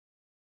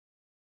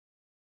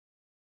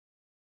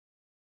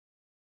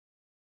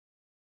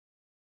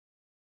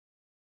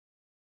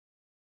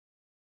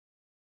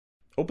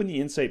Open the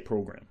INSITE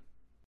program.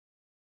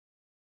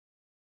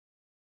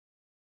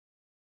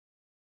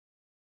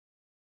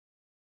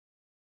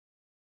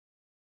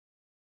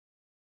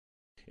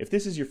 If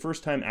this is your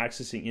first time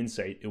accessing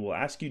INSITE, it will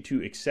ask you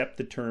to accept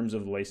the terms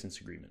of the license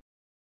agreement.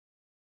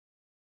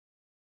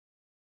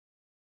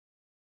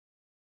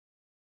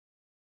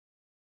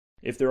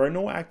 If there are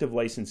no active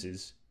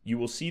licenses, you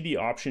will see the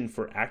option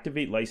for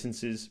Activate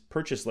Licenses,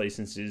 Purchase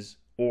Licenses,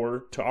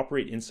 or to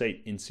operate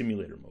INSITE in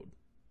simulator mode.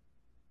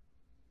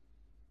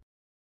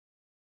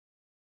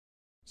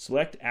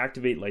 Select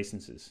Activate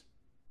Licenses.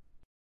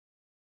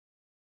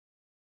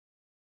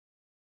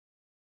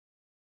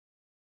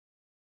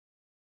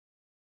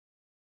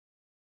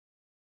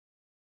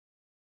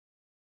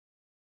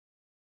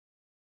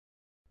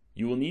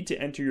 You will need to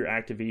enter your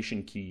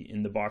activation key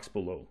in the box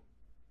below.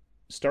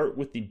 Start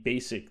with the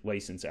basic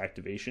license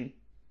activation.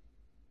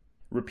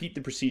 Repeat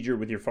the procedure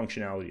with your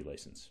functionality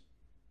license.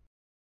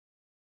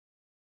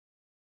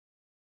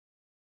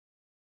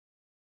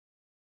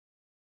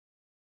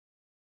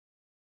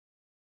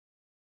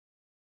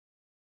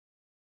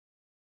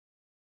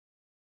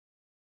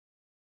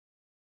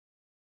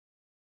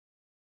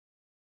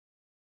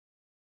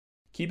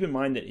 Keep in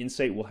mind that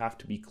INSITE will have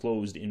to be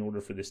closed in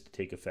order for this to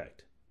take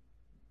effect.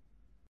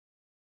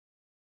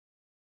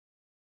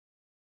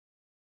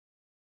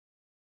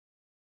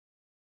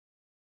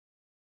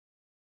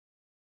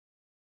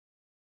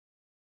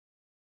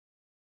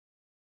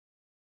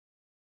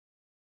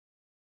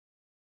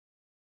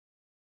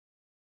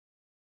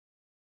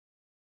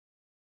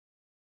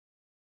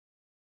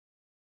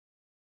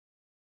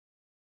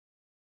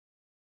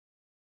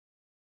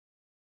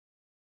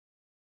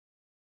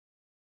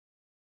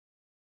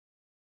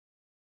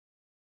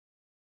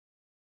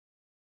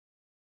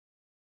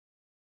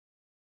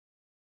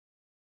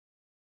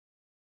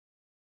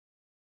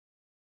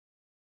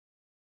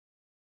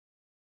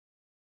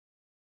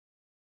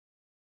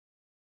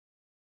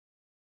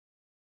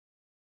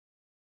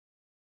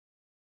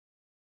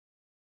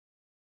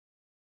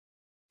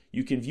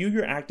 You can view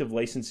your active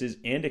licenses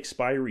and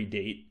expiry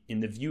date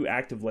in the View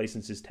Active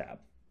Licenses tab.